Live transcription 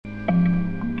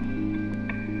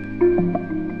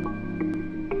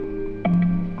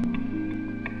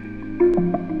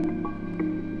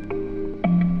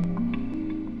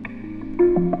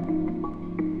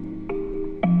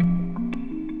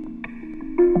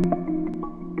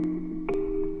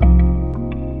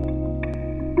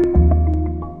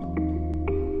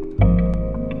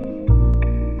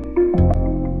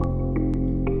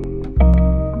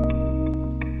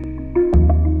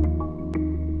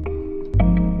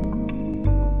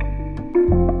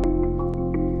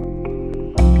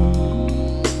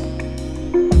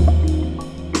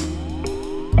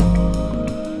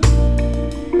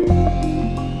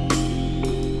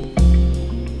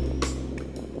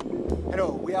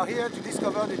We are here to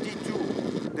discover the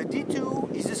D2. The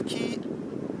D2 is a ski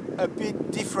a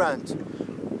bit different.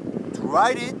 To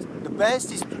ride it, the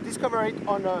best is to discover it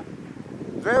on a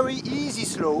very easy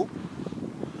slope,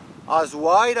 as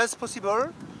wide as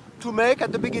possible, to make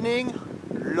at the beginning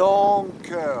long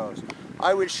curves.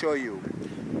 I will show you.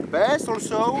 The best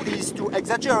also is to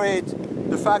exaggerate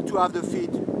the fact to have the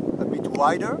feet a bit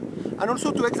wider, and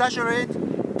also to exaggerate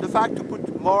the fact to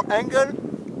put more angle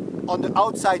on the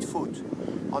outside foot,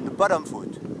 on the bottom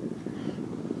foot.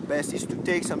 Best is to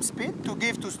take some speed, to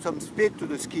give some speed to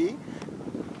the ski,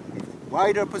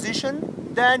 wider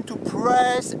position, then to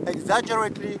press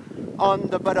exaggerately on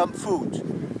the bottom foot.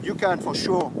 You can for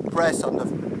sure press on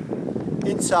the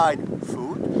inside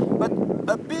foot, but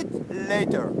a bit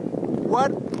later.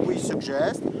 What we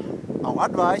suggest, our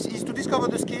advice, is to discover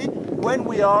the ski when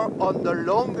we are on the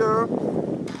longer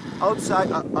outside,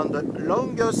 on the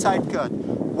longer side cut,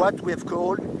 what we have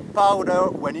called powder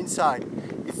when inside.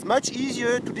 It's much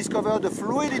easier to discover the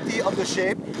fluidity of the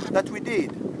shape that we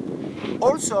did.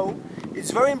 Also,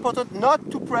 it's very important not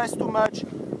to press too much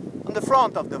on the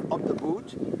front of the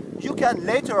boot. You can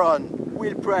later on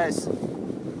will press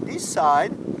this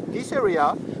side, this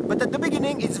area, but at the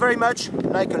beginning it's very much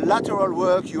like a lateral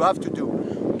work you have to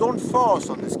do. Don't force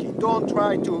on the ski. Don't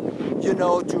try to, you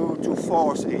know, to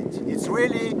force it. It's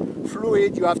really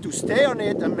fluid. You have to stay on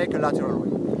it and make a lateral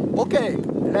work. Okay,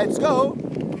 let's go.